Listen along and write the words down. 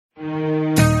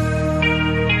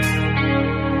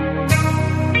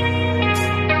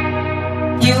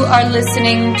are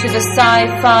listening to the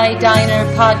SciFi Diner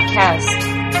podcast.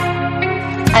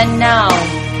 And now,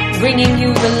 bringing you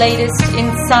the latest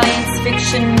in science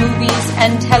fiction movies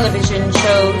and television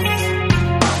shows.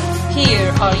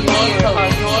 Here are your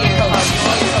hosts.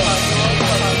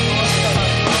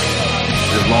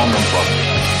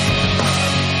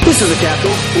 This is the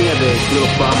Captain. We have a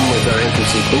little problem with our engine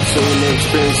sequence, so we may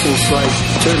experience some slight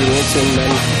turbulence and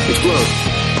then explode.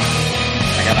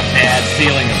 I got a bad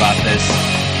feeling about this.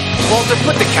 Walter,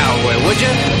 put the cow away, would you?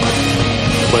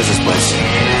 What is this place?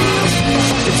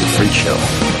 It's a freak show.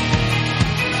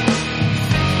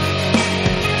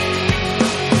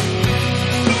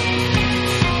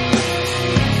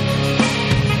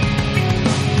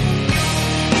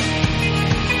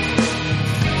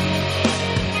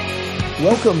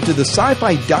 Welcome to the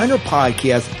Sci-Fi Diner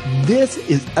podcast. This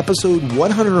is episode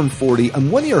 140.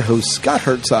 I'm one of your hosts, Scott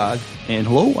Herzog. And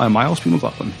hello, I'm Miles P.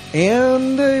 McLaughlin.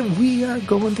 And we are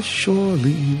going to Shore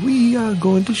Leave. We are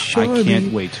going to Shore Leave. I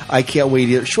can't wait. I can't wait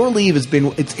either. Shore Leave has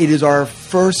been, it is our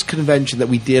first convention that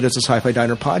we did as a Sci-Fi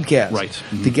Diner podcast. Right.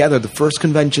 Mm-hmm. Together, the first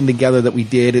convention together that we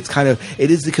did. It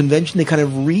is the convention that kind of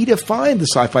redefined the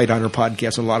Sci-Fi Diner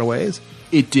podcast in a lot of ways.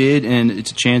 It did, and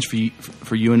it's a chance for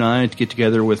you and I to get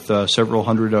together with several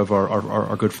hundred of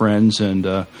our good friends and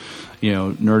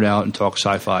nerd out and talk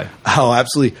sci-fi. Oh,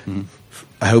 absolutely. Mm-hmm.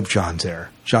 I hope John's there.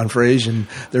 John Frage, and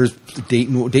there's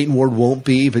Dayton Ward won't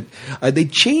be, but they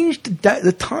changed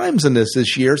the times in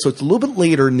this year, so it's a little bit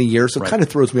later in the year, so it kind of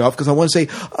throws me off because I want to say,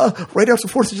 right after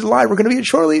 4th of July, we're going to be at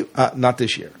Shore Leave. Not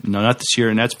this year. No, not this year,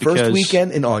 and that's because... First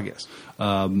weekend in August.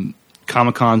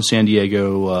 Comic-Con San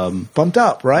Diego... bumped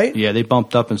up, right? Yeah, they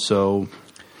bumped up, and so...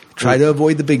 Try to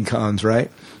avoid the big cons, right?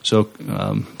 So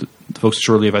the folks at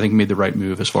Shore Leave, I think, made the right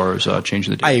move as far as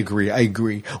changing the date. I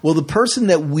agree. Well, the person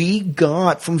that we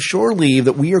got from Shore Leave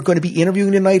that we are going to be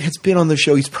interviewing tonight has been on the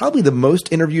show. He's probably the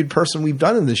most interviewed person we've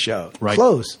done in the show. Right.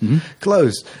 Close. Mm-hmm.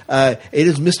 Close. It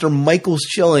is Mr. Michael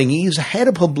Schilling. He's head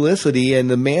of publicity and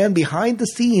the man behind the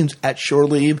scenes at Shore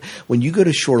Leave. When you go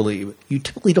to Shore Leave, you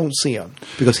typically don't see him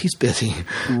because he's busy.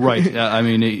 Right.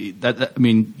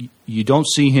 You don't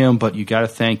see him, but you got to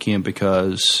thank him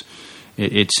because...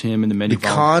 It's him and the many. The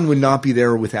con would not be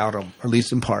there without him, or at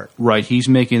least in part. Right, he's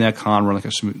making that con run like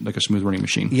a smooth running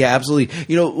machine. Yeah,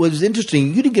 absolutely. What was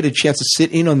interesting, you didn't get a chance to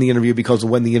sit in on the interview because of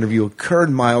when the interview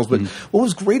occurred, Miles. But what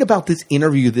was great about this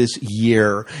interview this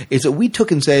year is that we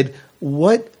took and said,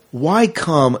 why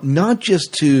come not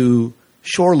just to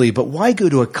Shore Leave, but why go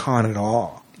to a con at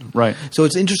all? Right. So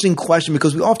it's an interesting question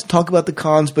because we often talk about the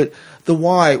cons, but the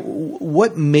why,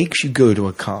 what makes you go to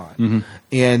a con? Mm-hmm.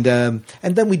 And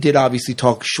then we did obviously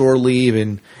talk Shore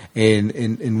Leave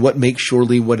and what makes Shore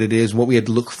Leave what it is, and what we had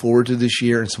to look forward to this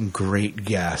year, and some great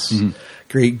guests. Mm-hmm.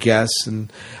 Great guests.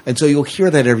 And so you'll hear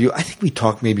that interview. I think we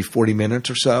talked maybe 40 minutes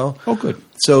or so. Oh, good.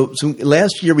 So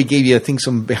last year we gave you, I think,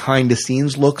 some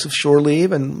behind-the-scenes looks of Shore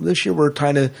Leave, and this year we're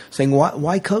kind of saying,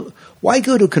 why go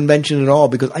to a convention at all?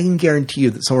 Because I can guarantee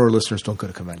you that some of our listeners don't go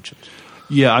to conventions.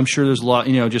 Yeah, I'm sure there's a lot,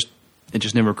 it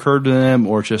just never occurred to them,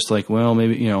 or just like, well,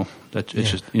 maybe, that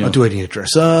it's just, Oh, do I need to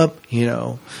dress up?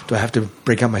 Do I have to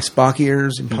break out my Spock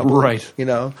ears in public? Right.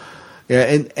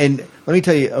 Yeah, and let me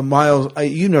tell you, Miles,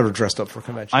 you never dressed up for a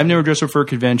convention. I've never dressed up for a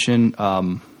convention.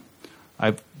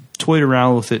 I've toyed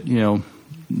around with it,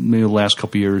 maybe the last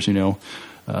couple of years,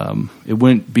 It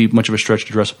wouldn't be much of a stretch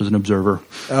to dress up as an observer.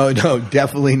 Oh, no,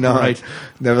 definitely not. Right.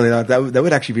 Definitely not. That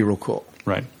would actually be real cool.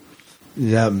 Right.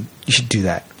 You should do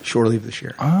that. Shore Leave this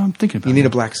year. I'm thinking about it. You need a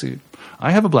black suit.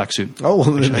 I have a black suit. Oh,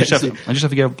 well, I just have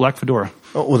to get a black fedora.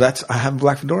 Oh, well, I have a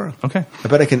black fedora. Okay. I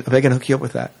bet I can hook you up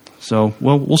with that. So,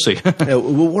 well, we'll see. Yeah,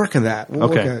 we'll work on that.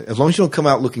 Okay. As long as you don't come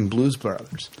out looking Blues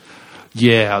Brothers.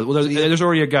 Yeah. Well, there's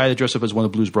already a guy that dressed up as one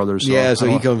of the Blues Brothers. So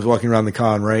he comes walking around the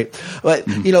con, right? But,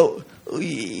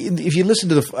 if you listen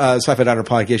to the Sci-Fi Diner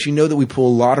podcast, you know that we pull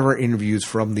a lot of our interviews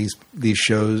from these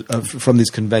shows, from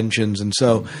these conventions. And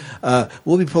so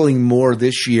we'll be pulling more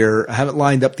this year. I haven't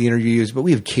lined up the interviews, but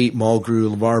we have Kate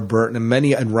Mulgrew, LeVar Burton,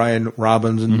 and Ryan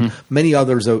Robbins, and many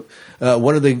others.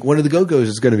 One of the Go-Go's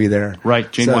is going to be there. Right,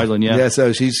 Jane Weidland, yeah. Yeah,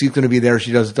 so she's going to be there.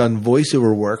 She does done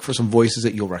voiceover work for some voices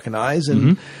that you'll recognize.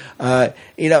 And,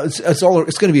 it's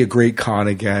going to be a great con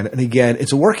again. And again,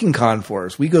 it's a working con for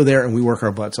us. We go there and we work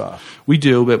our butts off. We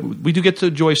do, but we do get to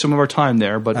enjoy some of our time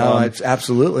there. But it's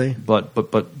absolutely.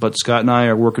 But Scott and I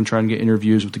are working trying to get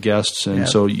interviews with the guests, and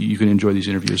so you can enjoy these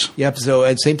interviews. Yep. So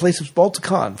at same place as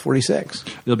Balticon 46.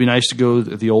 It'll be nice to go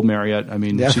to the old Marriott. I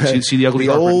mean, see the ugly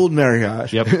carpet. Old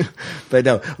Marriott. Yep. But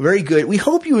no, very good. We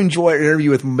hope you enjoy our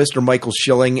interview with Mr. Michael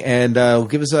Schilling, and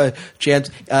give us a chance.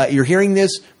 You're hearing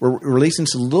this. We're releasing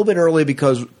this a little bit early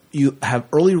because you have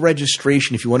early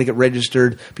registration if you want to get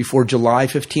registered before July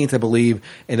 15th, I believe,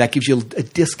 and that gives you a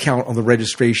discount on the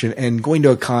registration. And going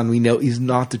to a con, we know, is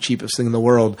not the cheapest thing in the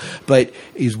world, but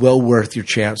is well worth your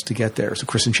chance to get there. So,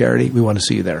 Chris and Charity, we want to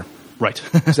see you there. Right.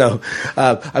 So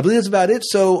I believe that's about it.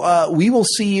 So we will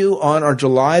see you on our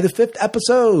July the 5th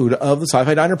episode of the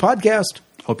Sci-Fi Diner podcast.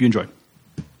 Hope you enjoy.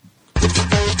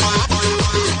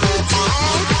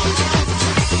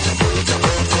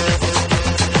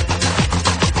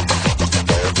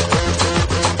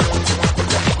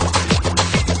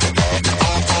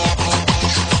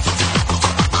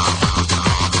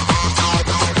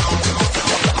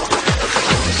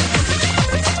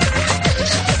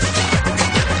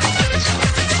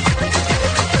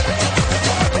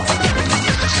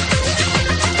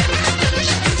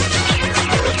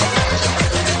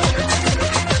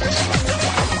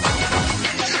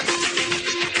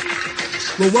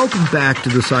 Well, welcome back to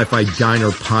the Sci-Fi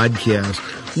Diner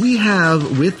podcast. We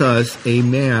have with us a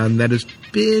man that has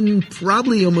been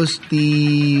probably is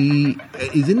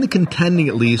in the contending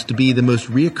at least to be the most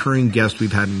reoccurring guest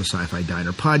we've had in the Sci-Fi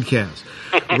Diner podcast.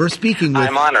 We're speaking with...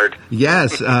 I'm honored.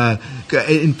 Yes.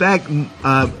 In fact,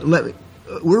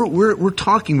 we're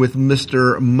talking with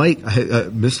Mr.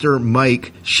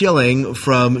 Mike Schilling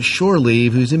from Shore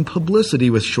Leave, who's in publicity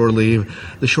with Shore Leave,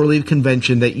 the Shore Leave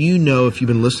convention that if you've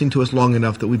been listening to us long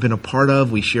enough, that we've been a part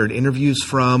of. We shared interviews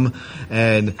from,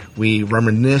 and we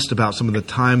reminisced about some of the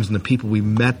times and the people we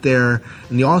met there,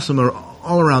 and the awesome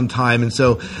all-around time. And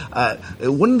so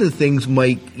one of the things,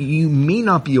 Mike, you may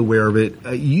not be aware of it,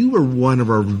 you were one of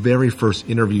our very first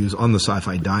interviews on the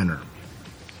Sci-Fi Diner.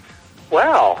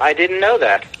 Wow, I didn't know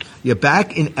that. Yeah,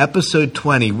 back in episode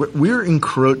 20, we're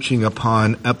encroaching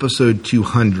upon episode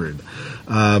 200.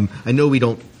 I know we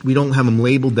don't have them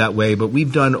labeled that way, but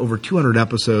we've done over 200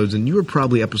 episodes, and you were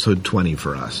probably episode 20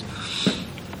 for us.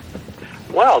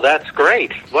 Well, that's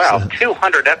great. Wow,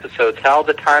 200 episodes. How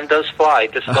the time does fly.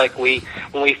 Just like when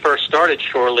we first started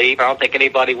Shore Leave, I don't think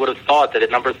anybody would have thought that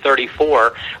at number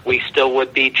 34, we still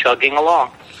would be chugging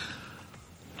along.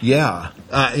 Yeah,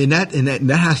 and that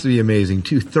has to be amazing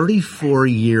too. 34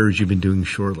 years you've been doing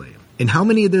Shore Leave, and how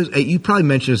many of those? You probably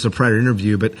mentioned this in a prior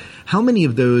interview, but how many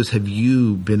of those have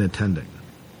you been attending?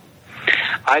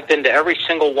 I've been to every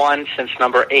single one since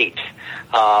number 8.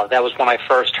 That was when I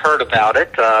first heard about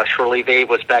it. Shore Leave 8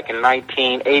 was back in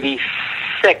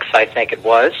 1986, I think it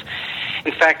was.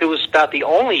 In fact, it was about the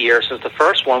only year since the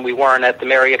first one we weren't at the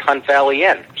Marriott Hunt Valley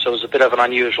Inn. So it was a bit of an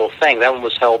unusual thing. That one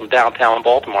was held in downtown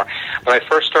Baltimore. But I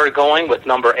first started going with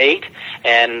number 8,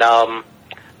 and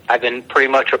I've been pretty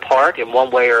much a part in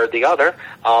one way or the other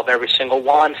of every single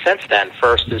one since then.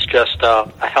 First is just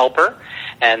a helper,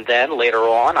 and then later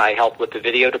on I helped with the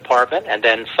video department, and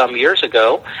then some years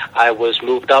ago I was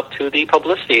moved up to the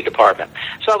publicity department.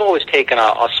 So I've always taken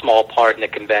a small part in the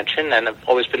convention, and I've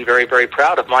always been very, very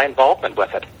proud of my involvement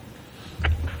with it.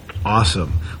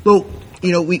 Awesome. Well,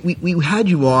 we had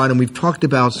you on, and we've talked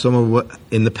about some of what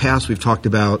in the past we've talked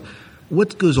about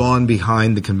what goes on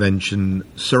behind the convention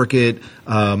circuit.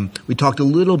 We talked a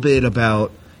little bit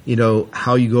about,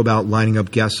 how you go about lining up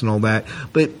guests and all that.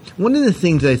 But one of the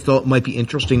things I thought might be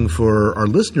interesting for our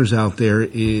listeners out there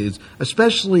is,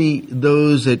 especially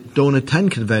those that don't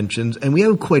attend conventions, and we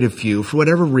have quite a few, for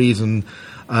whatever reason,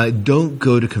 don't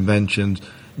go to conventions.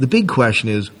 The big question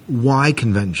is, why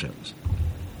conventions?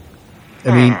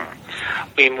 I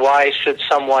mean, why should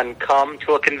someone come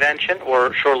to a convention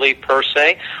or Shore Leave per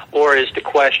se? Or is the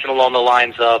question along the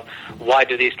lines of, why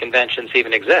do these conventions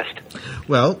even exist?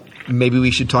 Well, maybe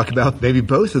we should talk about maybe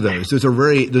both of those. Those are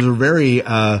very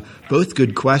both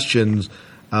good questions.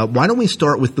 Why don't we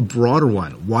start with the broader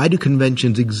one? Why do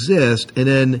conventions exist? And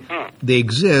then they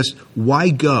exist, why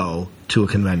go to a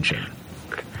convention?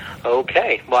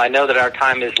 Okay. Well, I know that our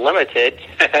time is limited.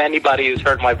 Anybody who's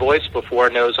heard my voice before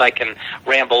knows I can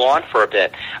ramble on for a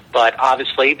bit. But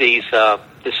obviously, this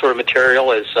sort of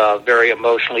material is very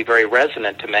emotionally, very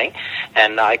resonant to me,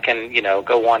 and I can,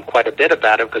 go on quite a bit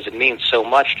about it because it means so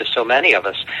much to so many of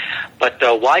us. But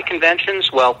why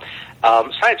conventions? Well,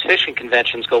 science fiction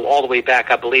conventions go all the way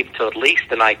back, I believe, to at least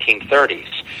the 1930s.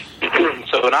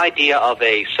 So an idea of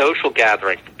a social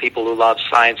gathering for people who love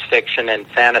science fiction and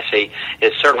fantasy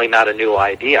is certainly not a new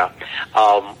idea.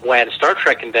 When Star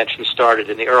Trek convention started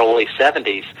in the early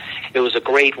 70s, it was a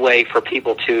great way for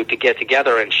people to get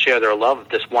together and share their love of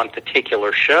this one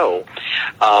particular show.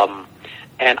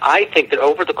 And I think that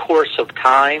over the course of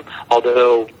time,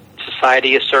 although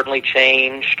society has certainly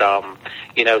changed,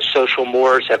 social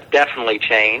mores have definitely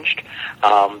changed.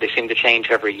 They seem to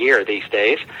change every year these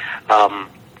days.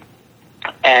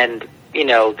 And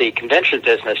the convention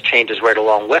business changes right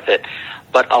along with it.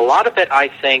 But a lot of it, I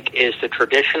think, is the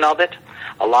tradition of it.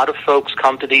 A lot of folks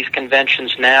come to these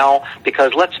conventions now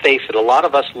because, let's face it, a lot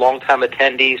of us longtime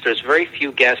attendees, there's very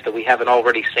few guests that we haven't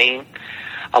already seen.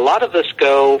 A lot of us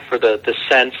go for the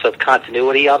sense of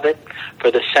continuity of it,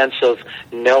 for the sense of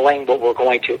knowing what we're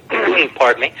going to,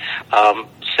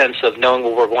 sense of knowing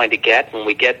what we're going to get when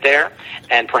we get there,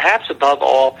 and perhaps above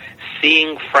all,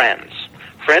 seeing friends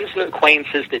and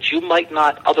acquaintances that you might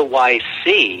not otherwise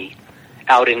see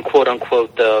out in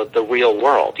quote-unquote the real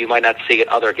world. You might not see at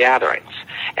other gatherings.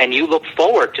 And you look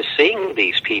forward to seeing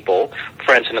these people,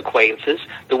 friends and acquaintances,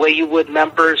 the way you would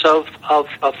members of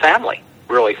family,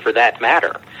 really, for that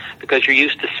matter, because you're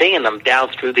used to seeing them down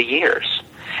through the years.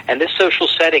 And this social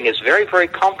setting is very, very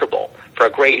comfortable for a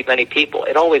great many people.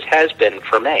 It always has been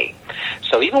for me.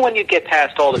 So even when you get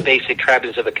past all the basic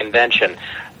trappings of a convention,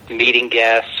 meeting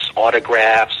guests,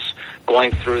 autographs,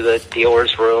 going through the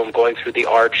dealer's room, going through the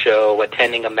art show,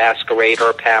 attending a masquerade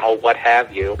or a panel, what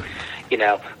have you,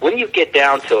 when you get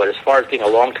down to it, as far as being a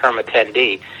long-term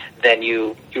attendee, then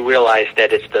you realize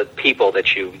that it's the people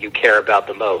that you care about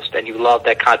the most, and you love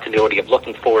that continuity of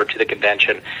looking forward to the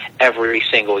convention every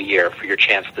single year for your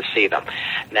chance to see them.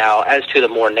 Now, as to the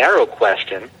more narrow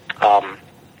question,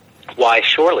 why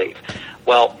shore leave?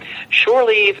 Well, shore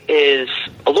leave is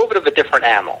a little bit of a different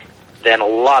animal than a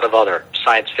lot of other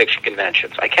science fiction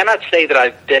conventions. I cannot say that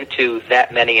I've been to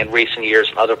that many in recent years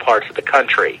in other parts of the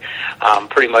country.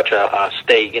 Pretty much a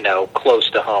stay, close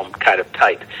to home kind of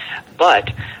type.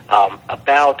 But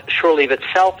about shore leave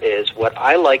itself is what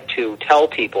I like to tell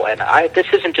people, and this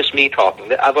isn't just me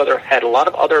talking. I've had a lot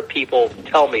of other people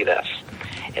tell me this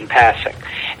in passing,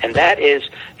 and that is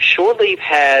shore leave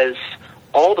has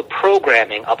all the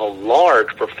programming of a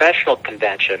large professional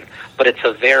convention, but it's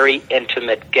a very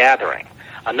intimate gathering.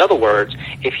 In other words,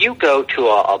 if you go to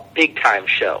a big-time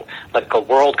show, like a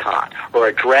WorldCon or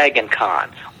a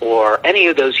DragonCon or any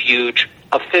of those huge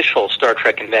official Star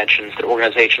Trek conventions that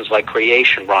organizations like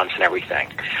Creation runs and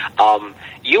everything,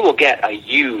 you will get a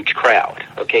huge crowd,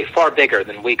 okay, far bigger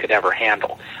than we could ever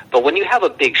handle. But when you have a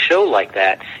big show like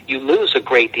that, you lose a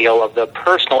great deal of the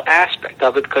personal aspect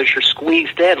of it because you're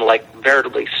squeezed in like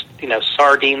veritably,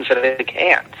 sardines in a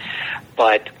can.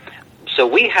 But so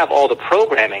we have all the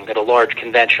programming that a large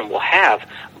convention will have,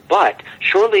 but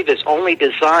shore leave is only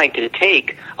designed to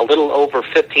take a little over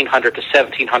 1,500 to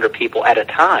 1,700 people at a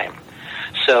time.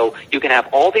 So you can have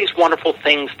all these wonderful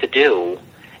things to do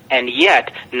and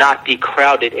yet not be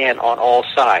crowded in on all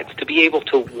sides, to be able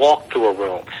to walk through a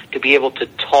room, to be able to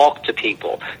talk to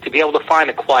people, to be able to find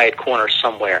a quiet corner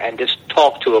somewhere and just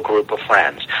talk to a group of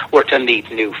friends or to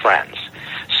meet new friends.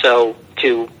 So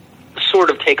to sort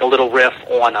of take a little riff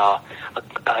on a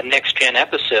next-gen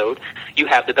episode, you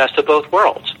have the best of both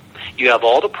worlds. You have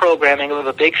all the programming of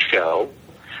a big show,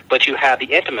 but you have the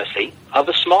intimacy of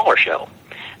a smaller show.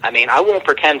 I mean, I won't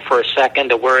pretend for a second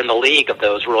that we're in the league of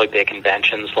those really big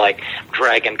conventions like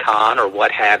DragonCon or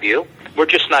what have you. We're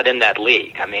just not in that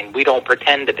league. I mean, we don't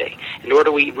pretend to be, nor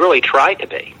do we really try to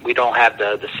be. We don't have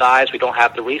the size, we don't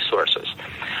have the resources.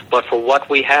 But for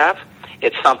what we have,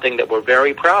 it's something that we're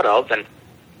very proud of. And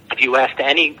if you ask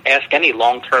any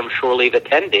long-term shore leave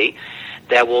attendee,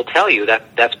 that will tell you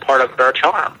that that's part of our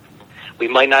charm. We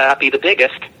might not be the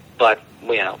biggest, but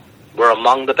we're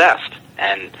among the best.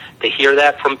 And to hear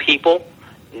that from people,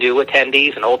 new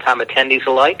attendees and old-time attendees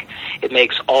alike, it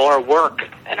makes all our work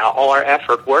and all our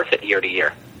effort worth it year to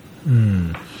year.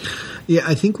 Yeah,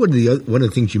 I think one of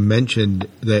the things you mentioned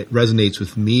that resonates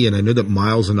with me, and I know that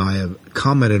Miles and I have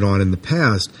commented on in the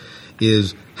past,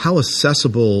 is how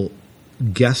accessible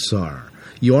guests are.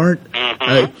 You aren't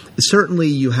certainly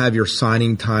you have your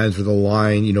signing times where the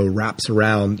line, wraps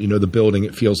around, the building,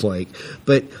 it feels like.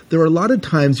 But there are a lot of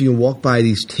times you can walk by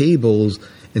these tables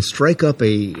and strike up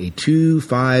a 2,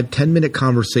 5, 10-minute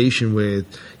conversation with,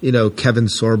 Kevin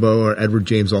Sorbo or Edward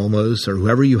James Olmos or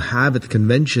whoever you have at the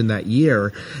convention that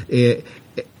year,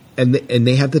 and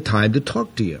they have the time to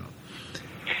talk to you.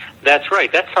 That's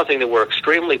right. That's something that we're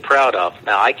extremely proud of.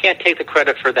 Now, I can't take the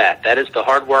credit for that. That is the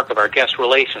hard work of our guest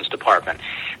relations department.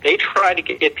 They try to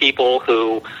get people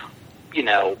who,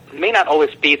 may not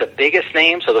always be the biggest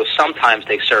names, although sometimes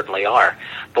they certainly are.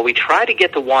 But we try to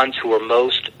get the ones who are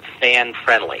most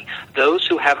fan-friendly, those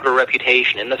who have a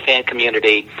reputation in the fan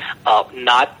community of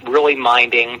not really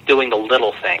minding doing the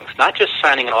little things, not just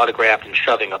signing an autograph and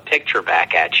shoving a picture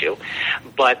back at you,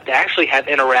 but to actually have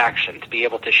interaction, to be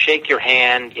able to shake your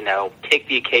hand, take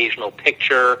the occasional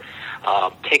picture,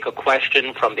 take a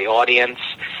question from the audience,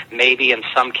 maybe in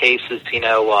some cases,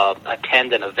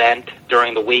 attend an event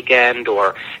during the weekend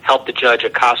or help to judge a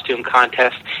costume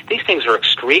contest. These things are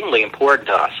extremely important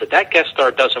to us. If that guest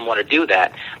star doesn't want to do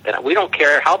that, then we don't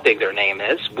care how big their name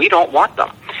is. We don't want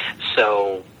them.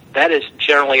 So that is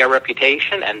generally our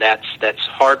reputation, and that's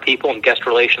hard people and guest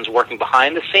relations working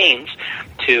behind the scenes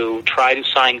to try to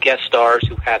sign guest stars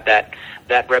who have that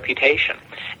reputation.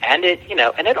 And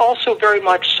it also very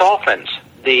much softens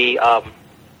the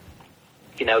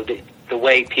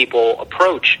way people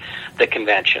approach the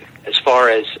convention, as far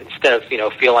as instead of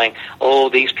feeling, oh,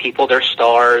 these people, they're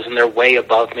stars and they're way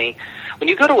above me. When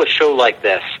you go to a show like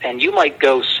this, and you might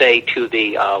go, say, to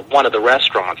the one of the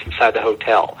restaurants inside the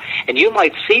hotel, and you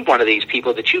might see one of these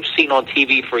people that you've seen on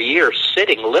TV for years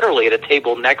sitting literally at a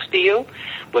table next to you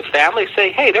with family,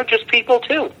 say, hey, they're just people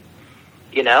too,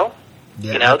 Yeah,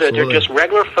 they're just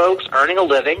regular folks earning a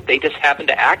living. They just happen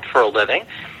to act for a living,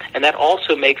 and that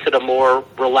also makes it a more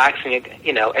relaxing,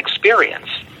 experience.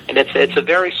 And it's a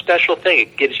very special thing.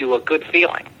 It gives you a good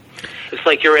feeling. It's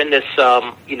like you're in this,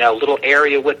 little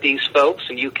area with these folks,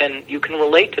 and you can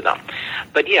relate to them.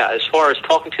 But yeah, as far as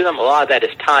talking to them, a lot of that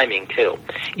is timing too.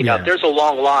 If there's a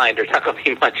long line, there's not going to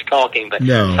be much talking. But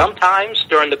sometimes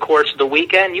during the course of the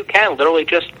weekend, you can literally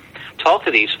just talk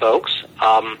to these folks.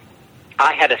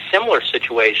 I had a similar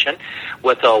situation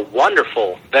with a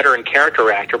wonderful veteran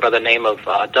character actor by the name of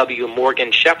W.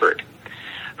 Morgan Shepherd,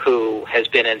 who has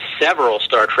been in several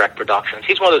Star Trek productions.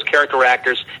 He's one of those character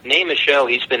actors, name a show,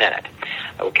 he's been in it.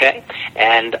 Okay?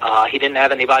 And he didn't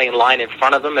have anybody in line in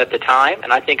front of him at the time,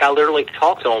 and I think I literally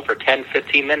talked to him for 10,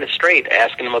 15 minutes straight,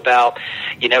 asking him about,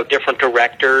 different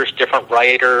directors, different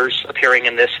writers, appearing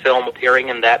in this film, appearing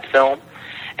in that film.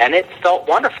 And it felt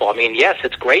wonderful. I mean, yes,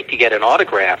 it's great to get an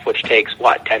autograph, which takes,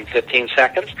 10, 15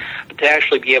 seconds? But to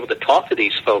actually be able to talk to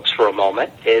these folks for a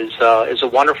moment is a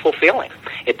wonderful feeling.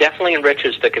 It definitely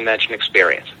enriches the convention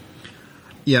experience.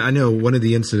 Yeah, I know one of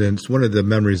the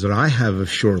memories that I have of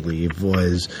Shore Leave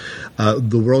was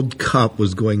the World Cup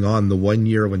was going on the one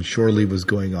year when Shore Leave was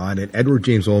going on, and Edward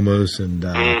James Olmos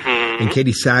and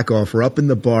Katie Sackhoff were up in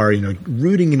the bar,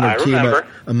 rooting in their team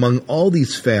among all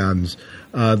these fans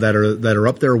that are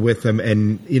up there with them,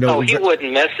 and he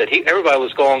wouldn't miss it. Everybody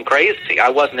was going crazy. I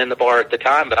wasn't in the bar at the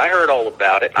time, but I heard all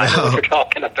about it. I know what you're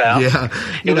talking about. Yeah,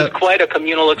 it was quite a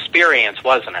communal experience,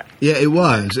 wasn't it? Yeah, it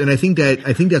was, and I think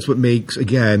that's what makes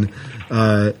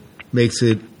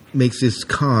this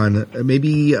con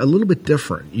maybe a little bit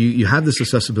different. You have this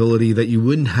accessibility that you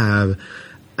wouldn't have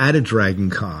at a Dragon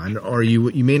Con, or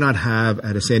you may not have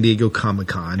at a San Diego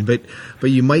Comic-Con, but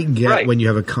you might get when you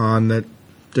have a con that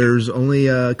there's only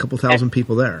a couple thousand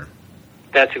people there.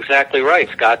 That's exactly right,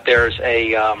 Scott. There's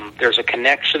a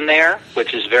connection there,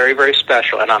 which is very, very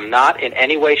special. And I'm not in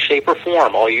any way, shape, or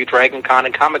form, all you Dragon Con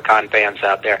and Comic Con fans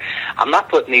out there, I'm not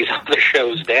putting these other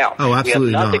shows down. Oh, absolutely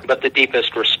we have nothing but the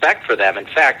deepest respect for them. In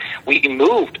fact, we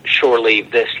moved Shore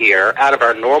Leave this year out of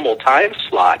our normal time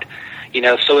slot,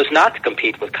 so as not to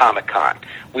compete with Comic Con.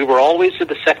 We were always at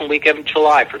the second weekend of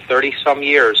July for 30-some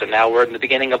years, and now we're in the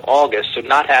beginning of August, so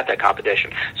not have that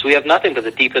competition. So we have nothing but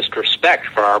the deepest respect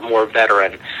for our more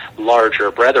veteran, larger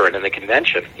brethren in the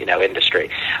convention, industry.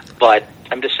 But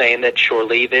I'm just saying that Shore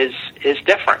Leave is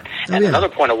different. And another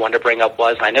point I wanted to bring up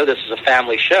was, I know this is a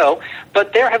family show,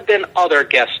 but there have been other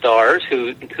guest stars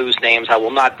whose names I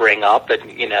will not bring up, but,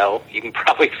 you can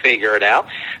probably figure it out,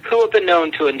 who have been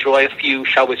known to enjoy a few,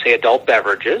 shall we say, adult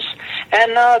beverages.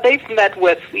 And they've met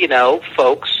with,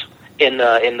 folks in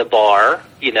the bar,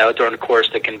 during the course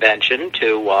of the convention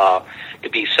to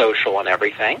be social and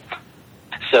everything.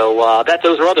 So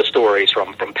those are other stories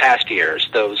from past years.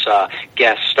 Those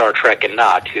guests, Star Trek and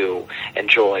not, who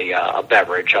enjoy a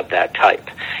beverage of that type.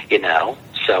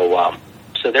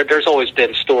 So there's always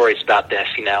been stories about this.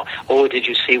 Oh, did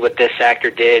you see what this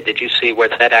actor did? Did you see where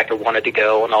that actor wanted to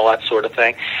go, and all that sort of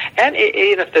thing? And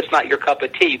even if it's not your cup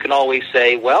of tea, you can always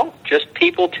say, well, just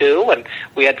people too, and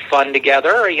we had fun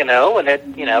together, and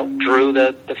it drew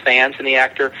the fans and the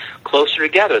actor closer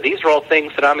together. These are all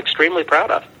things that I'm extremely proud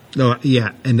of. No,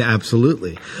 yeah, and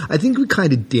absolutely. I think we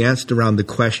kind of danced around the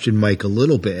question, Mike, a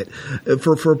little bit.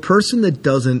 For a person that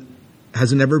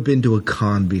hasn't ever been to a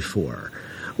con before,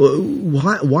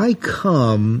 why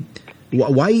come?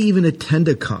 Why even attend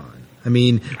a con? I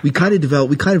mean, we kind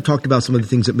of talked about some of the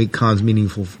things that make cons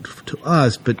meaningful to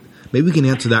us, but maybe we can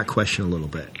answer that question a little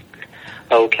bit.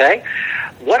 Okay.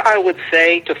 What I would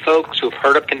say to folks who've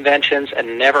heard of conventions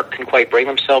and never can quite bring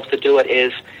themselves to do it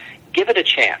is give it a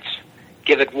chance.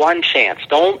 Give it one chance.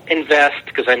 Don't invest,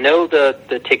 because I know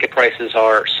the ticket prices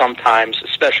are sometimes,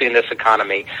 especially in this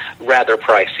economy, rather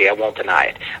pricey. I won't deny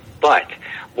it. But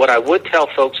What I would tell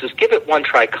folks is give it one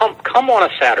try. Come on a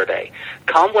Saturday.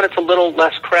 Come when it's a little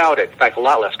less crowded. In fact, a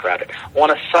lot less crowded. On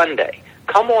a Sunday.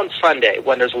 Come on Sunday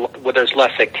when there's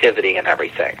less activity and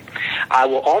everything. I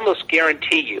will almost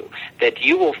guarantee you that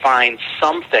you will find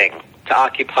something to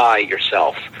occupy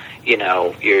yourself. You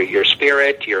know, your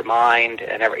spirit, your mind,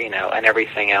 and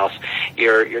everything else.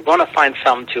 You're going to find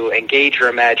some to engage your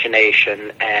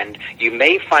imagination, and you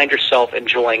may find yourself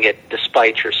enjoying it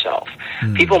despite yourself.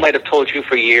 People might have told you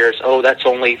for years, "Oh, that's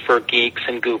only for geeks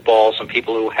and goofballs and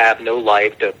people who have no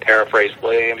life," to paraphrase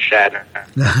William Shatner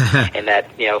in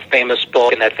that famous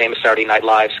book, in that famous Saturday Night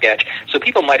Live sketch. So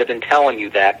people might have been telling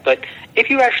you that, but if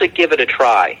you actually give it a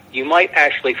try, you might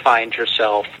actually find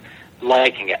yourself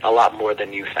liking it a lot more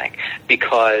than you think,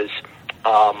 because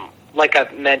like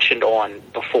I've mentioned on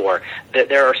before, that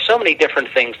there are so many different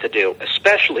things to do,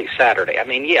 especially Saturday. I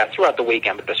mean, throughout the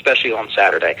weekend, but especially on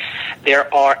Saturday.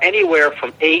 There are anywhere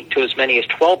from 8 to as many as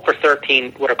 12 or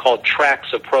 13 what are called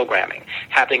tracks of programming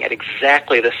happening at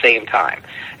exactly the same time,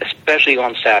 especially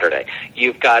on Saturday.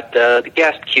 You've got the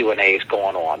guest Q&As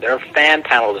going on. There are fan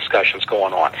panel discussions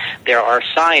going on. There are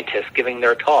scientists giving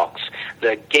their talks.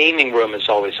 The gaming room is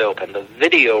always open. The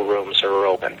video rooms are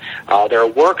open. There are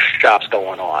workshops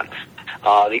going on.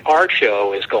 The art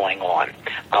show is going on.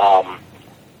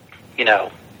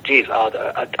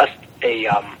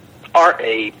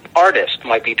 A artist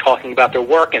might be talking about their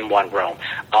work in one room.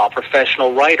 A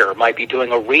professional writer might be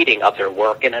doing a reading of their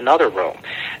work in another room.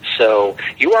 So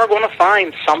you are going to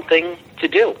find something to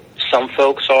do. Some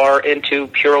folks are into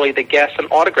purely the guest and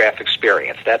autograph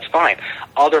experience. That's fine.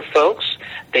 Other folks,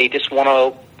 they just want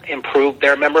to improve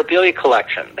their memorabilia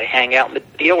collection. They hang out in the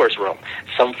dealer's room.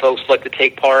 Some folks like to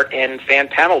take part in fan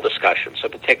panel discussions, a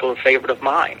particular favorite of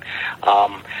mine.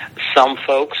 Some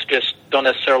folks just don't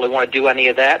necessarily want to do any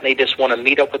of that, and they just want to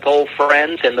meet up with old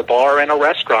friends in the bar in a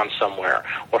restaurant somewhere,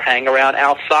 or hang around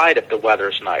outside if the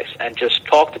weather's nice, and just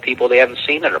talk to people they haven't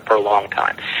seen for a long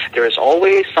time. There is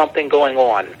always something going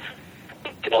on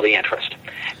to build the interest.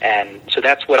 And so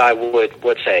that's what I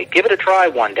would say. Give it a try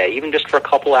one day, even just for a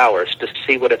couple hours, to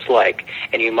see what it's like.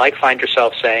 And you might find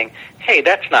yourself saying, hey,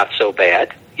 that's not so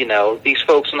bad. These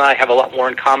folks and I have a lot more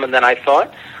in common than I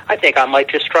thought. I think I might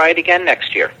just try it again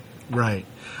next year. Right.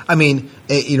 I mean,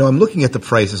 I'm looking at the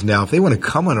prices now. If they want to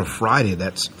come on a Friday,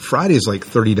 Friday's like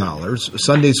 $30.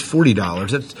 Sunday's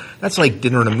 $40. That's like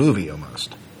dinner and a movie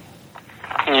almost.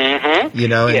 Mm-hmm.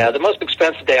 The most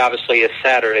expensive day obviously is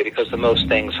Saturday, because the most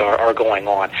things are going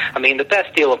on. I mean, the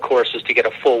best deal, of course, is to get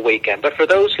a full weekend. But for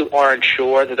those who aren't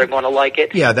sure that they're going to like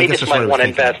it, they just might want to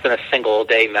invest in a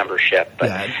single-day membership. But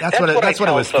that's what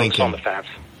I was thinking. On the fence.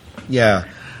 Yeah.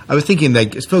 I was thinking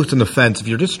that as folks on the fence, if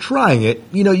you're just trying it,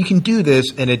 you can do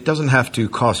this, and it doesn't have to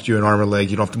cost you an arm and a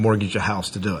leg. You don't have to mortgage your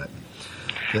house to do it.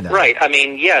 Right. I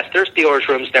mean, yes, there's dealers'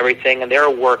 rooms and everything, and there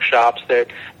are workshops that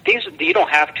you don't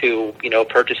have to,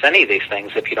 purchase any of these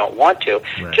things if you don't want to.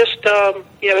 Right. Just,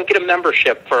 get a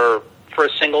membership for a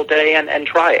single day and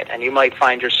try it, and you might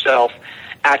find yourself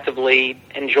actively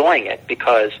enjoying it,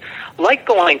 because like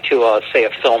going to say a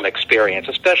film experience,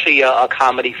 especially a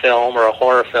comedy film or a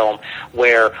horror film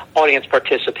where audience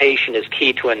participation is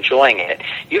key to enjoying it,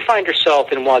 you find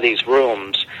yourself in one of these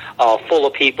rooms full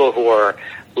of people who are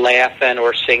laughing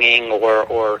or singing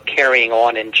or carrying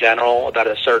on in general about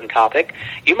a certain topic.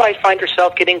 You might find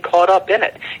yourself getting caught up in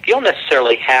it. You don't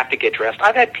necessarily have to get dressed.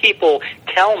 I've had people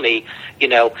tell me,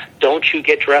 don't you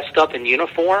get dressed up in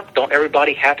uniform? Don't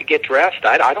everybody have to get dressed?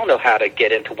 I don't know how to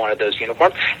get into one of those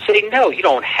uniforms. Say, no, you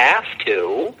don't have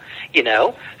to.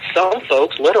 Some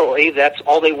folks, literally, that's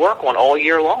all they work on all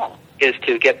year long, is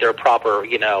to get their proper,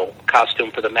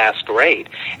 costume for the masquerade.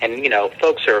 And,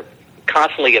 folks are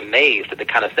constantly amazed at the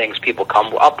kind of things people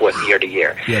come up with year to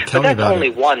year. But that's only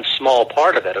one small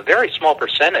part of it. A very small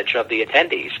percentage of the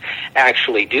attendees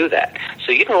actually do that.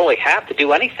 So you don't really have to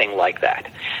do anything like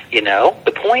that.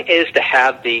 The point is to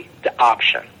have the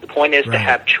option. The point is to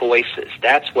have choices.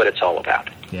 That's what it's all about.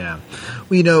 Yeah.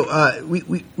 Well,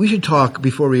 we should talk,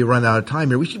 before we run out of time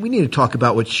here, we need to talk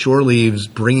about what Shore Leave's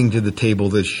bringing to the table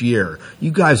this year.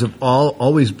 You guys have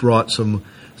always brought some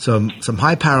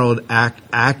high-powered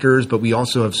actors, but we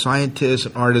also have scientists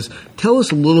and artists. Tell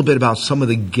us a little bit about some of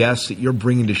the guests that you're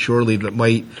bringing to Shore Leave that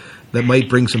might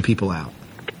bring some people out.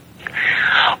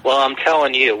 Well, I'm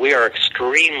telling you, we are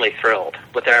extremely thrilled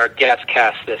with our guest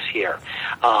cast this year.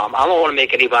 I don't want to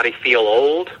make anybody feel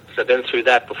old, because I've been through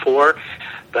that before.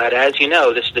 But as you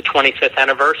know, this is the 25th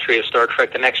anniversary of Star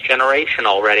Trek: The Next Generation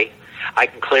already. I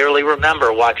can clearly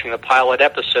remember watching the pilot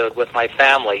episode with my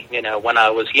family, when I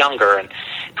was younger, and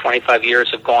 25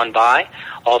 years have gone by.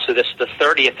 Also, this is the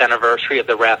 30th anniversary of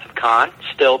The Wrath of Khan.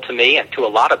 Still, to me, and to a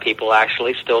lot of people,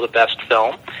 actually, still the best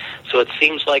film. So it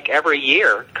seems like every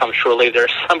year, come Shore Leave,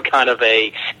 there's some kind of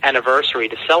a anniversary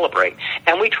to celebrate.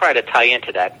 And we try to tie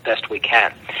into that best we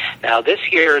can. Now, this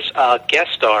year's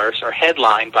guest stars are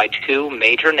headlined by two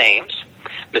major names.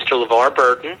 Mr. LeVar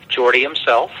Burton, Geordi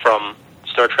himself, from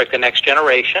Star Trek The Next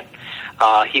Generation.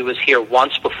 He was here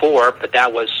once before, but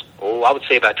that was, I would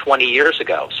say about 20 years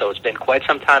ago. So it's been quite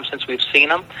some time since we've seen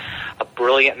him. A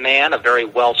brilliant man, a very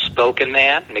well-spoken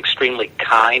man, an extremely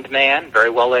kind man, very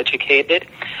well-educated.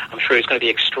 I'm sure he's going to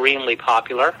be extremely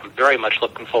popular. I'm very much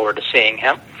looking forward to seeing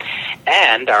him.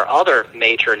 And our other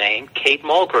major name, Kate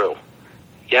Mulgrew.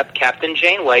 Yep, Captain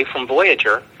Janeway from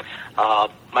Voyager.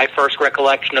 My first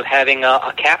recollection of having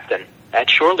a captain at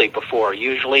Shore Leave before.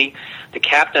 Usually the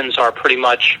captains are pretty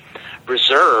much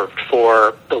reserved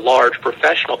for the large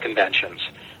professional conventions.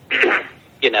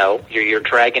 Your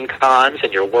Dragon Cons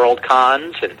and your World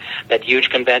Cons and that huge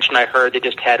convention I heard they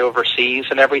just had overseas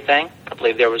and everything. I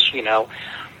believe there was,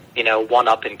 one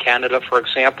up in Canada, for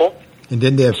example. And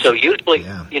then they have, so usually,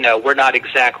 we're not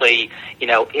exactly,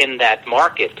 in that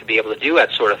market to be able to do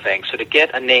that sort of thing. So to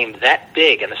get a name that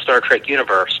big in the Star Trek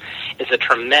universe is a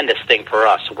tremendous thing for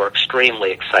us. We're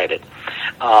extremely excited.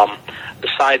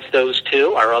 Besides those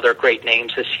two, our other great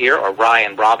names this year are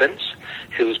Ryan Robbins,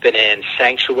 who's been in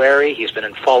Sanctuary. He's been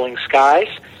in Falling Skies.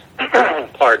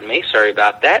 Pardon me, sorry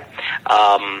about that.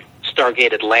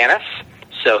 Stargate Atlantis.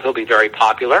 So he'll be very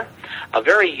popular. A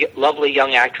very lovely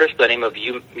young actress by the name of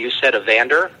Musetta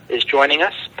Vander is joining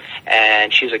us,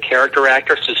 and she's a character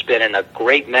actress who's been in a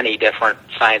great many different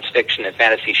science fiction and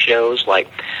fantasy shows like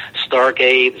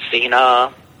Stargate,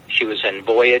 Xena. She was in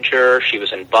Voyager. She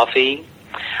was in Buffy.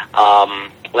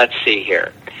 Let's see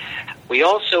here. We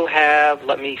also have,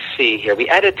 we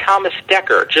added Thomas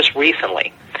Dekker just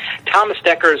recently. Thomas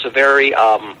Dekker is a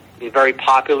very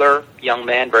popular young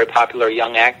man, very popular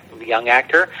young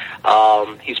actor.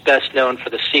 He's best known for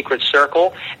The Secret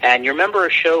Circle. And you remember a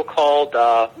show called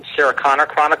Sarah Connor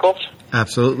Chronicles?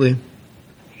 Absolutely.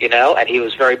 And he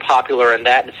was very popular in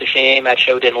that. And it's a shame that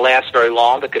show didn't last very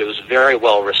long because it was very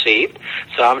well received.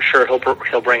 So I'm sure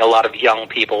he'll bring a lot of young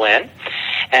people in.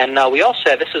 And we also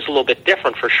have, this is a little bit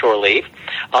different for Shore Leave,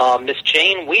 Miss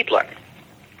Jane Weedland.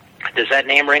 Does that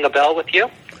name ring a bell with you?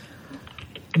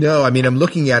 No, I'm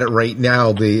looking at it right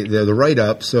now, the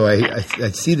write-up, so I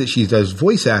see that she does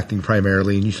voice acting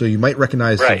primarily, and so you might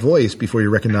recognize the voice before you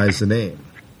recognize the name.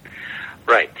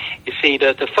 Right. You see,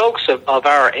 the folks of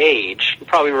our age, you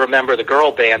probably remember the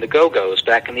girl band, the Go-Go's,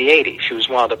 back in the 80s. She was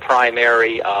one of the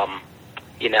primary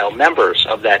members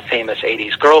of that famous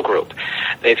 80s girl group.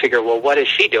 They figure, well, what is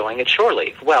she doing at Shore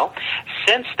Leave? Well,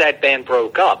 since that band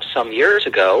broke up some years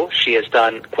ago, she has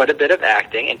done quite a bit of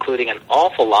acting, including an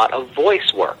awful lot of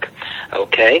voice work.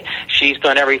 Okay? She's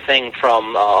done everything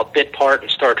from a bit part in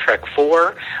Star Trek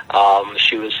 4.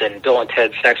 She was in Bill and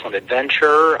Ted's Excellent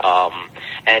Adventure.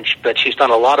 But she's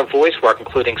done a lot of voice work,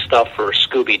 including stuff for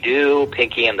Scooby-Doo,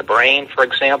 Pinky and the Brain, for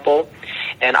example.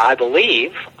 And I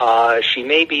believe she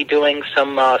may be doing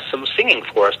some singing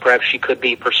for us. Perhaps she could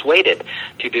be persuaded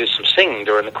to do some singing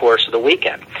during the course of the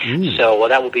weekend. So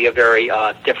that will be a very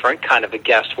different kind of a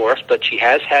guest for us. But she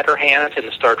has had her hands in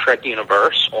the Star Trek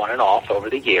universe on and off over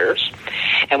the years.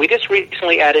 And we just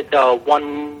recently added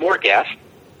one more guest.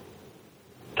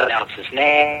 To announce his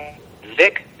name,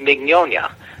 Vic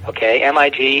Mignogna. Okay,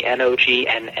 Mignogna.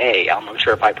 I'm not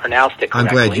sure if I pronounced it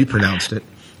correctly. I'm glad you pronounced it.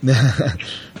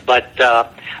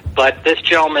 But this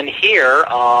gentleman here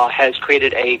has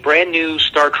created a brand new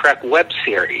Star Trek web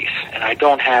series, and I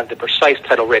don't have the precise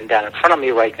title written down in front of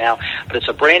me right now, but it's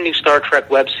a brand new Star Trek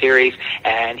web series,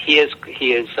 and he is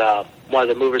one of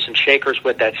the movers and shakers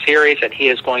with that series, and he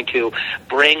is going to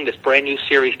bring this brand new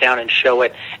series down and show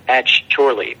it at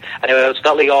Shore Leave. I know it's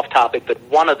slightly off topic, but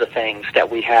one of the things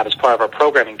that we have as part of our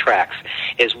programming tracks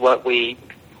is what we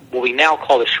now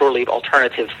call the Shore Leave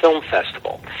Alternative Film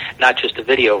Festival, not just a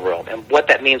video room. And what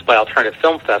that means by Alternative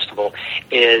Film Festival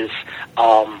is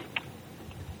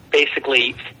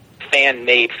basically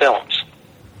fan-made films.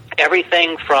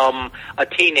 Everything from a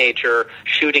teenager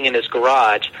shooting in his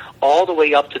garage all the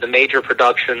way up to the major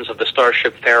productions of the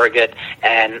Starship Farragut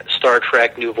and Star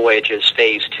Trek New Voyages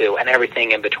Phase 2 and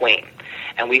everything in between.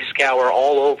 And we scour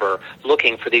all over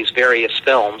looking for these various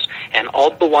films, and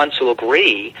all the ones who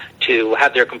agree to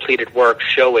have their completed work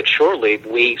show at Shore Leave,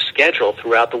 we schedule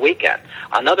throughout the weekend.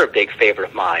 Another big favorite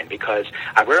of mine, because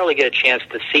I rarely get a chance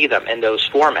to see them in those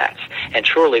formats. And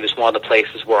Shore Leave is one of the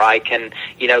places where I can,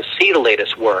 see the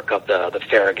latest work of the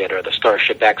Farragut or the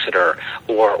Starship Exeter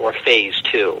or Phase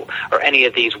 2 or any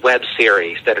of these web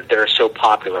series that are so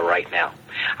popular right now.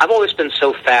 I've always been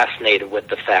so fascinated with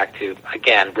the fact,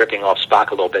 again, ripping off Spock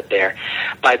a little bit there,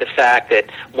 by the fact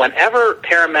that whenever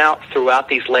Paramount throughout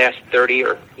these last 30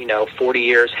 or 40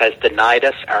 years has denied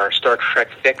us our Star Trek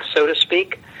fix, so to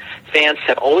speak, fans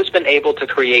have always been able to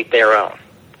create their own.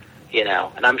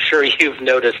 And I'm sure you've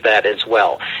noticed that as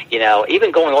well.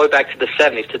 Even going all the way back to the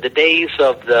 70s, to the days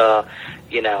of the,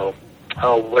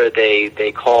 what do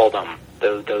they call them?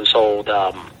 Those old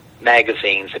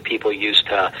magazines that people used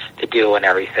to do and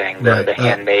everything, the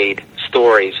handmade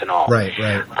stories and all. Right.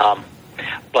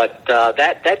 But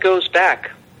that goes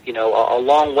back, a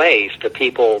long ways to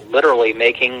people literally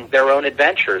making their own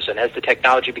adventures. And as the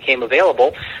technology became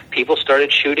available, people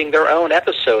started shooting their own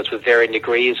episodes with varying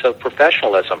degrees of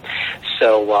professionalism.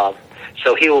 So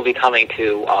he will be coming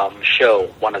to show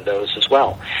one of those as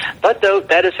well. But though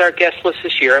that is our guest list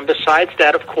this year, and besides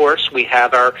that, of course, we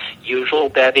have our usual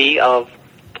bevy of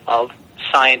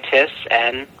scientists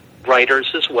and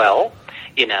writers as well.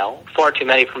 Far too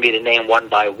many for me to name one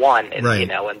by one, in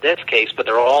this case, but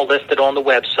they're all listed on the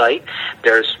website.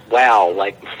 There's,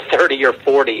 like 30 or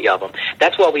 40 of them.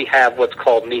 That's why we have what's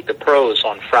called Meet the Pros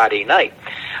on Friday night.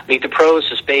 Meet the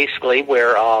Pros is basically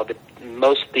where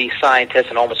most of the scientists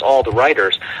and almost all the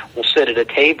writers will sit at a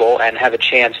table and have a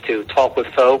chance to talk with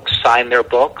folks, sign their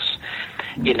books,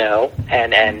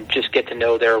 and just get to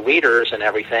know their readers and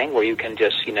everything, where you can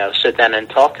just, sit down and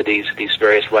talk to these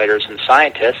various writers and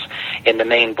scientists in the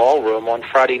main ballroom on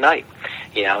Friday night.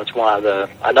 It's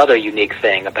another unique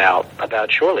thing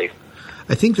about Shore Leave.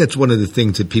 I think that's one of the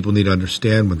things that people need to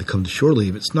understand when they come to Shore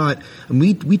Leave. It's not, and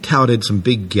we touted some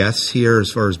big guests here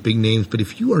as far as big names, but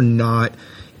if you are not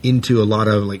into a lot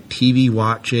of like TV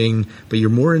watching, but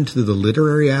you're more into the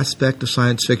literary aspect of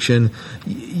science fiction,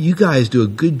 you guys do a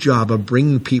good job of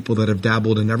bringing people that have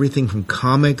dabbled in everything from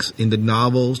comics into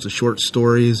novels to short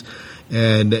stories.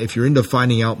 And if you're into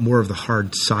finding out more of the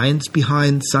hard science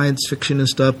behind science fiction and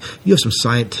stuff, you have some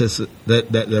scientists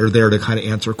that are there to kind of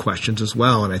answer questions as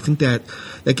well. And I think that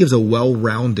gives a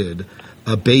well-rounded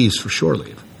base for Shore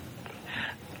Leave.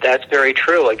 That's very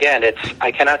true. Again,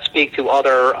 I cannot speak to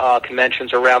other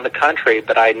conventions around the country,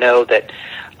 but I know that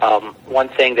one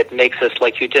thing that makes us,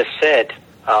 like you just said,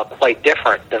 quite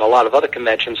different than a lot of other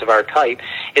conventions of our type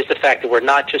is the fact that we're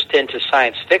not just into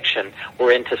science fiction,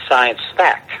 we're into science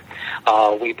fact.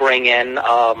 We bring in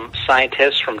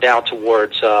scientists from down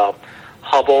towards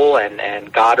Hubble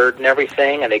and Goddard and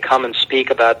everything, and they come and speak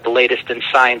about the latest in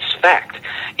science fact.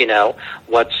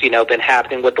 What's been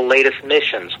happening with the latest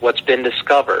missions, what's been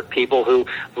discovered. People who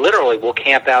literally will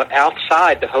camp out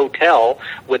outside the hotel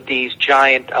with these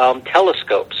giant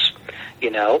telescopes.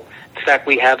 In fact,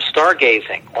 we have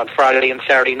stargazing on Friday and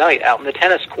Saturday night out in the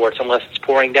tennis courts unless it's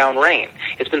pouring down rain.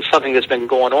 It's been something that's been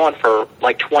going on for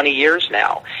like 20 years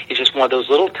now. It's just one of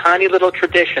those tiny little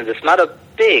traditions. It's not a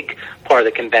big part of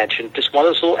the convention, just one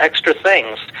of those little extra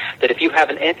things that if you have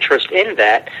an interest in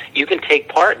that, you can take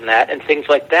part in that, and things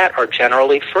like that are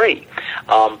generally free.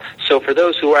 So for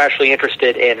those who are actually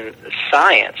interested in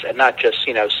science and not just,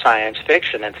 science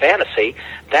fiction and fantasy,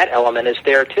 that element is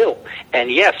there too. And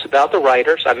yes, about the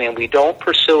writers, we don't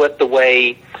pursue it the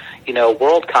way,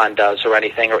 Worldcon does or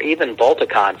anything, or even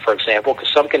Balticon, for example,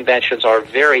 because some conventions are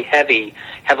very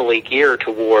heavily geared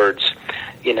towards,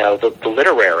 the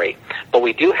literary. But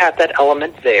we do have that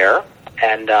element there,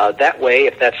 and that way,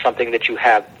 if that's something that you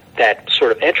have that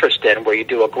sort of interest in, where you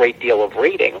do a great deal of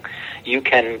reading, you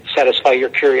can satisfy your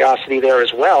curiosity there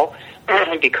as well,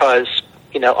 because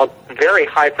a very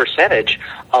high percentage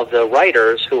of the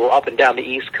writers who are up and down the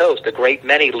East Coast, a great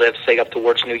many live, say, up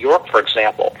towards New York, for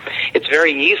example. It's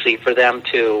very easy for them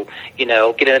to,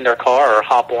 get in their car or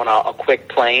hop on a quick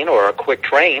plane or a quick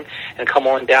train and come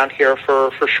on down here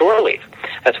for Shore Leave.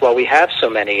 That's why we have so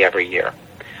many every year.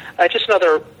 Just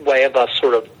another way of us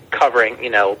sort of covering,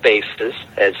 bases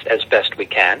as best we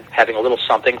can, having a little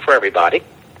something for everybody.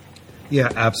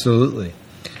 Yeah, absolutely.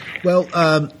 Well,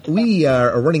 we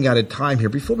are running out of time here.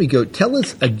 Before we go, tell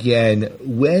us again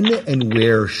when and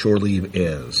where Shore Leave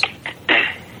is.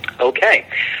 Okay.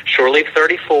 Shore Leave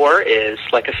 34 is,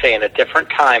 like I say, in a different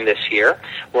time this year.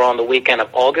 We're on the weekend of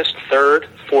August 3rd,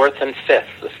 4th, and 5th.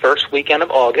 The first weekend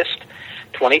of August,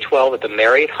 2012, at the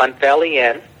Marriott Hunt Valley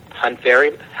Inn, Hunt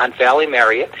Valley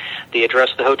Marriott. The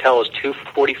address of the hotel is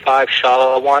 245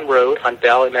 Shalawan Road, Hunt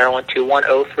Valley, Maryland,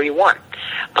 21031.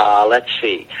 Let's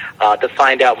see. To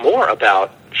find out more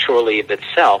about Shore Leave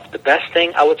itself, the best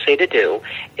thing I would say to do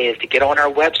is to get on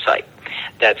our website.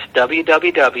 That's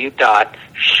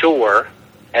www.shore,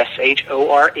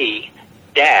 S-H-O-R-E,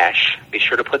 dash, be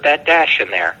sure to put that dash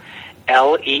in there,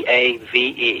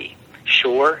 L-E-A-V-E,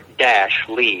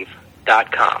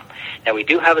 shore-leave.com. Now, we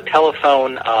do have a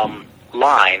telephone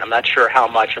line. I'm not sure how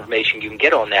much information you can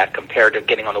get on that compared to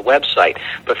getting on the website,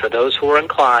 but for those who are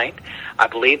inclined, I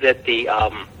believe that the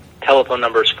telephone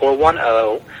number is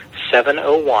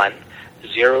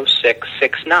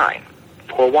 410-701-0669.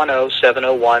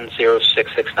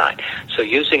 410-701-0669. So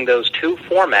using those two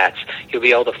formats, you'll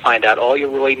be able to find out all you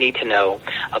really need to know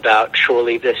about Shore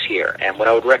Leave this year. And what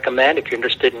I would recommend, if you're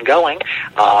interested in going,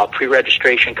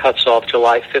 pre-registration cuts off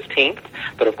July 15th,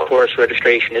 but of course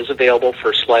registration is available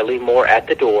for slightly more at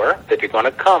the door. If you're going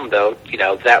to come, though,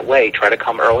 that way, try to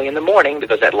come early in the morning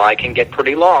because that line can get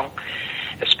pretty long,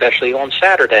 especially on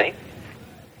Saturday.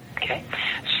 Okay,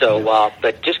 so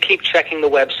but just keep checking the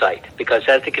website because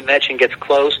as the convention gets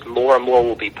close, more and more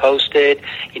will be posted.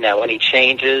 Any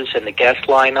changes in the guest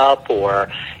lineup, or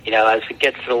as it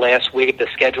gets to the last week, the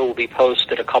schedule will be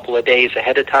posted a couple of days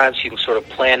ahead of time, so you can sort of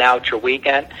plan out your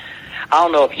weekend. I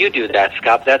don't know if you do that,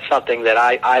 Scott, but that's something that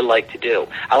I like to do.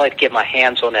 I like to get my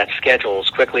hands on that schedule as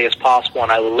quickly as possible,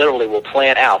 and I literally will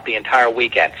plan out the entire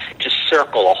weekend. Just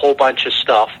circle a whole bunch of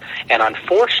stuff, and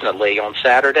unfortunately on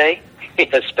Saturday,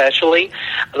 especially,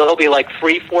 there'll be like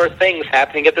 3-4 things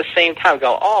happening at the same time.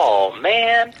 Go, oh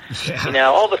man,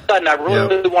 all of a sudden I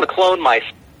really want to clone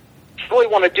myself. I really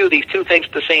want to do these two things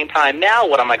at the same time. Now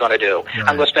what am I going to do? Right.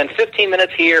 I'm going to spend 15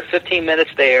 minutes here, 15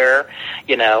 minutes there,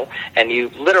 and you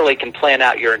literally can plan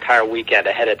out your entire weekend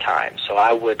ahead of time. So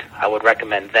I would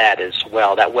recommend that as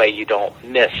well. That way you don't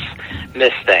miss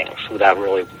things without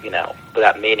really,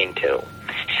 without meaning to.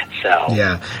 So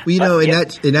yeah, well,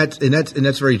 and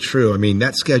that's very true. I mean,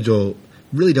 that schedule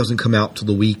really doesn't come out till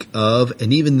the week of,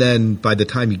 and even then, by the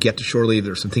time you get to Shore Leave,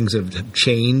 there's some things that have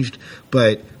changed.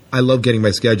 But I love getting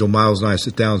my schedule. Miles and I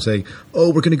sit down and say,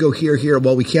 "Oh, we're going to go here.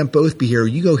 Well, we can't both be here.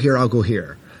 You go here, I'll go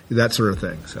here." That sort of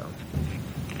thing. So,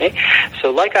 okay.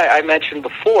 So, like I mentioned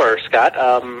before, Scott,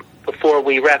 before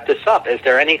we wrap this up, is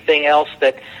there anything else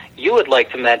that you would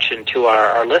like to mention to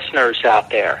our listeners out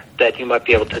there that you might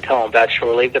be able to tell them about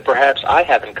Shore Leave that perhaps I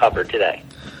haven't covered today?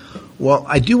 Well,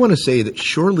 I do want to say that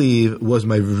Shore Leave was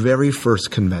my very first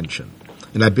convention,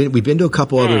 and we've been to a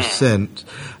couple others since,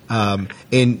 and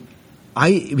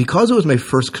because it was my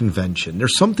first convention,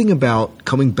 there's something about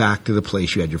coming back to the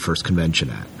place you had your first convention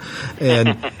at,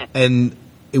 and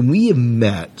we have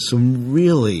met some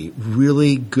really,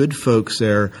 really good folks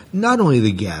there. Not only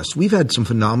the guests, we've had some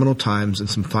phenomenal times and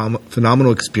some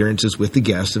phenomenal experiences with the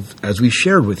guests as we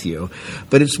shared with you.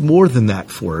 But it's more than that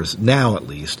for us now, at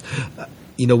least.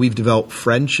 We've developed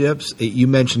friendships. You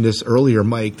mentioned this earlier,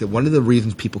 Mike, that one of the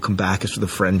reasons people come back is for the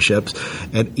friendships.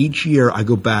 And each year I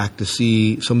go back to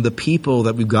see some of the people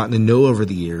that we've gotten to know over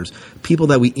the years, people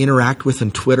that we interact with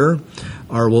on Twitter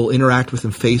or will interact with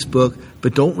on Facebook,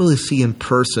 but don't really see in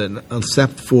person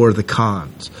except for the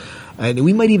cons. And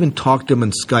we might even talk to them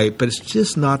on Skype, but it's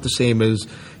just not the same as,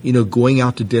 going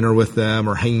out to dinner with them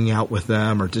or hanging out with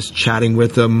them or just chatting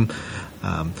with them.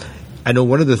 I know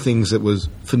one of the things that was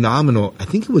phenomenal, I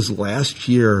think it was last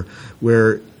year,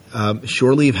 where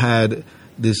Shore Leave had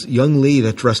this young lady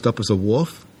that dressed up as a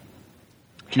wolf.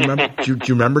 Do you remember? do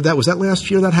you remember that? Was that last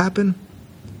year that happened?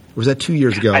 Or was that 2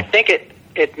 years ago? I think it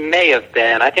may have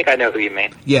been. I think I know who you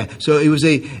mean. Yeah. So it was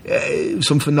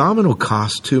some phenomenal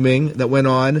costuming that went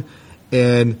on,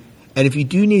 and if you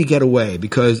do need to get away,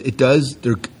 because it does,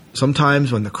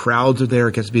 sometimes when the crowds are there,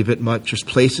 it gets to be a bit much. There's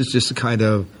places just to kind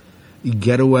of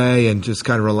get away and just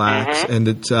kind of relax, and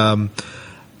it's and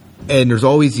there's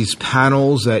always these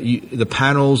panels the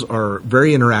panels are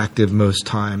very interactive most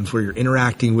times, where you're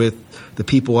interacting with the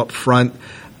people up front,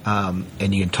 and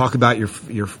you can talk about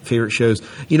your favorite shows.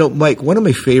 Mike, one of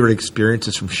my favorite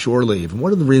experiences from Shore Leave, and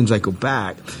one of the reasons I go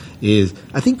back, is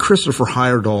I think Christopher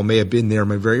Heyerdahl may have been there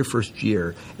my very first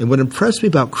year, and what impressed me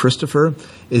about Christopher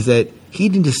is that he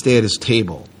didn't just stay at his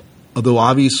table, although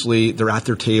obviously they're at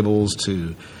their tables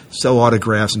to sell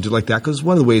autographs and do like that, because it's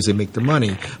one of the ways they make their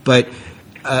money. But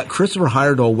Christopher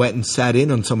Heyerdahl went and sat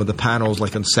in on some of the panels,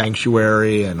 like on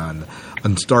Sanctuary and on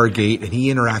Stargate, and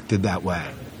he interacted that way.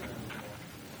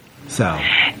 So.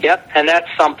 Yep, and that's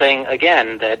something,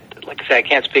 again, that like I say, I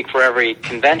can't speak for every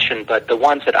convention, but the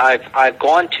ones that I've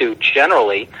gone to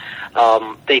generally,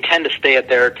 they tend to stay at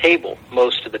their table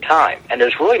most of the time, and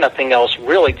there's really nothing else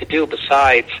really to do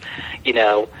besides,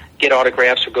 get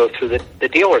autographs or go through the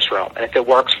dealer's room, and if it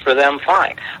works for them,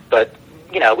 fine. But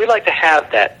we like to have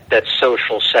that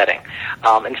social setting.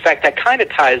 In fact, that kind of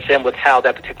ties in with how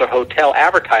that particular hotel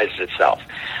advertises itself,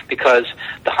 because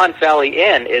the Hunt Valley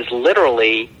Inn is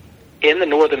literally in the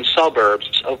northern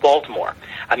suburbs of Baltimore.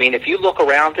 I mean, if you look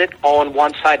around it, all on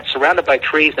one side, it's surrounded by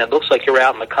trees, and it looks like you're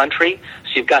out in the country, so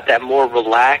you've got that more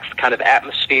relaxed kind of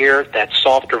atmosphere, that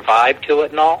softer vibe to it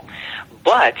and all.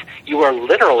 But you are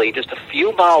literally just a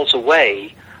few miles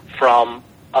away from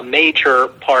a major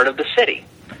part of the city.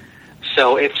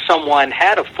 So if someone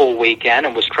had a full weekend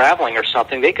and was traveling or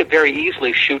something, they could very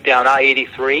easily shoot down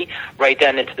I-83, right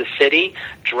down into the city,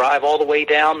 drive all the way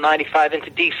down 95 into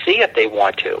D.C. if they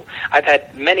want to. I've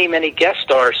had many, many guest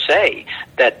stars say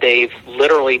that they've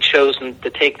literally chosen to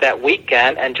take that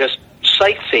weekend and just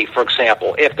sightsee, for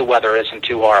example, if the weather isn't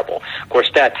too horrible. Of course,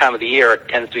 that time of the year it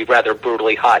tends to be rather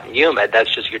brutally hot and humid.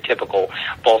 That's just your typical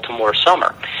Baltimore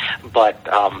summer. But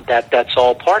that's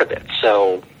all part of it.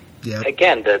 So... yeah.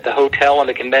 Again, the hotel and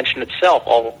the convention itself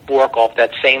all work off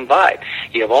that same vibe.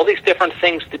 You have all these different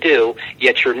things to do,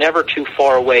 yet you're never too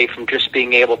far away from just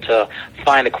being able to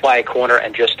find a quiet corner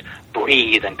and just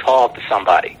breathe and talk to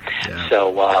somebody. Yeah.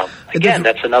 So, again,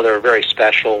 that's another very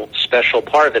special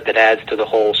part of it that adds to the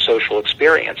whole social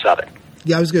experience of it.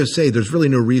 Yeah, I was going to say, there's really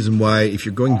no reason why, if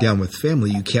you're going down with family,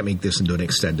 you can't make this into an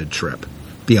extended trip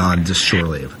beyond just shore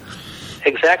leave.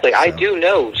 Exactly. So. I do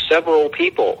know several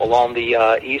people along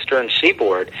the eastern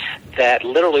seaboard that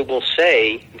literally will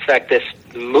say, in fact, this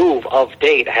move of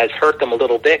date has hurt them a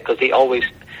little bit because they always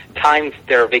timed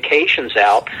their vacations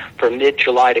out for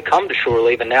mid-July to come to shore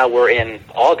leave, and now we're in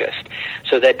August.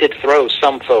 So that did throw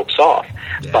some folks off.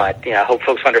 Yeah. But I hope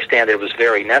folks understand that it was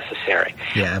very necessary.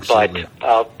 Yeah, absolutely.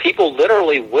 But people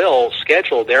literally will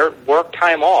schedule their work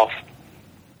time off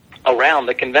around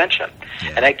the convention.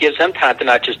 Yeah. And that gives them time to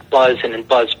not just buzz in and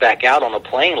buzz back out on a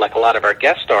plane like a lot of our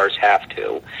guest stars have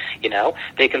to.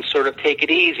 They can sort of take it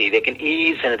easy. They can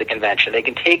ease into the convention. They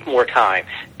can take more time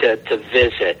to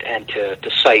visit and to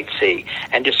sightsee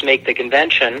and just make the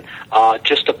convention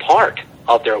just a part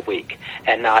of their week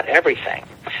and not everything.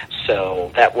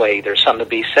 So that way there's something to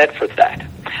be said for that.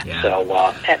 Yeah.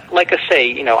 So, and like I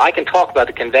say, I can talk about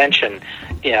the convention,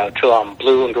 till I'm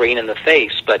blue and green in the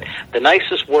face, but the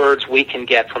nicest words we can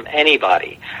get from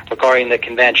anybody regarding the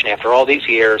convention after all these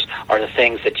years are the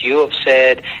things that you have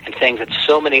said and things that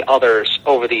so many others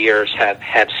over the years have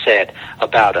said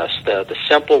about us. The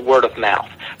simple word of mouth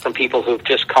from people who've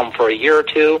just come for a year or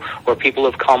two or people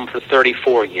who've come for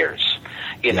 34 years,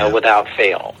 without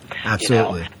fail.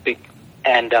 Absolutely.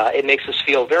 And it makes us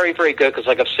feel very, very good because,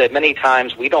 like I've said many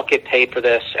times, we don't get paid for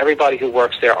this. Everybody who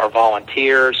works there are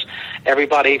volunteers.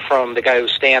 Everybody from the guy who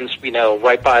stands,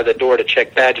 right by the door to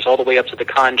check badges all the way up to the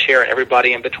con chair and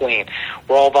everybody in between.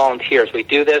 We're all volunteers. We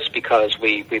do this because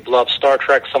we love Star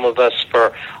Trek. Some of us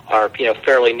are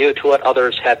fairly new to it.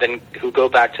 Others have been who go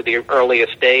back to the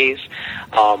earliest days.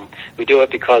 We do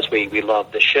it because we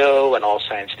love the show and all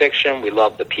science fiction. We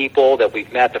love the people that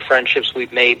we've met, the friendships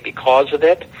we've made because of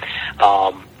it.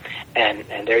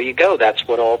 And there you go. That's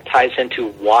what all ties into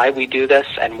why we do this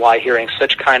and why hearing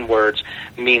such kind words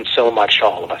means so much to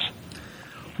all of us.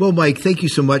 Well, Mike, thank you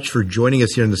so much for joining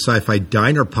us here on the Sci-Fi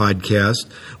Diner podcast.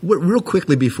 Real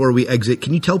quickly before we exit,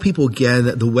 can you tell people again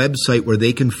the website where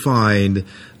they can find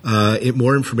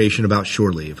more information about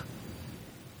shore leave?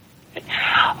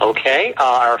 Okay.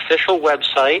 Our official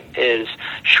website is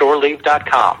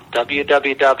shoreleave.com,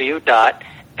 www.shore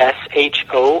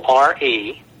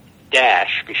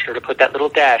dash, be sure to put that little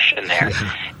dash in there,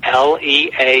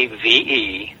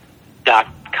 LEAVE.com.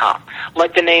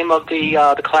 Like the name of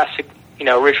the classic,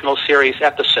 original series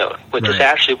episode, which is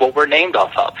actually what we're named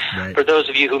off of. Right. For those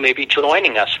of you who may be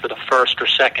joining us for the first or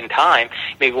second time,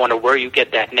 maybe wonder where you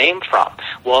get that name from.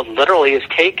 Well, it literally is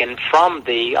taken from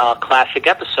the classic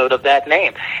episode of that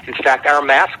name. In fact, our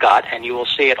mascot, and you will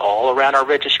see it all around our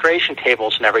registration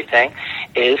tables and everything,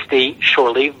 is the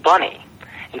Shore Leave Bunny.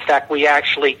 In fact, we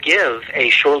actually give a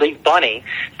Shore Leave bunny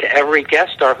to every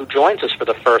guest star who joins us for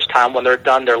the first time when they're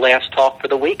done their last talk for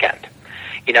the weekend.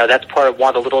 That's part of one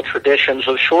of the little traditions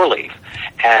of Shore Leave.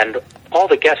 And all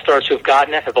the guest stars who've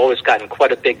gotten it have always gotten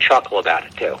quite a big chuckle about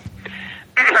it, too.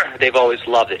 They've always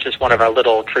loved it. It's just one of our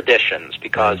little traditions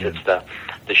because it's the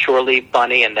Shore Leave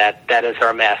bunny, and that is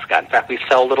our mascot. In fact, we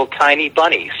sell little tiny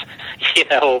bunnies,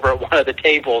 over at one of the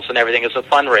tables and everything as a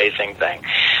fundraising thing.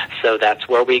 So that's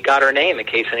where we got our name, in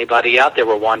case anybody out there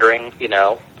were wondering,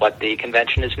 what the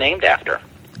convention is named after.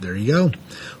 There you go.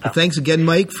 Well, thanks again,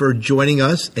 Mike, for joining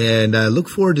us, and I look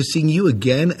forward to seeing you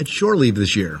again at Shore Leave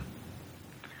this year.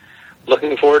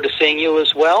 Looking forward to seeing you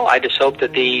as well. I just hope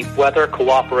that the weather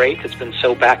cooperates. It's been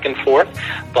so back and forth,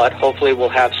 but hopefully we'll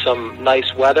have some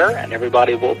nice weather and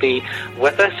everybody will be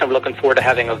with us. I'm looking forward to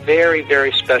having a very,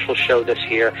 very special show this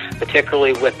year,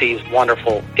 particularly with these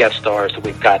wonderful guest stars that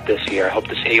we've got this year. I hope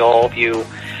to see all of you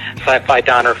Sci-Fi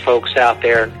Diner folks out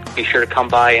there. Be sure to come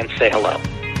by and say hello.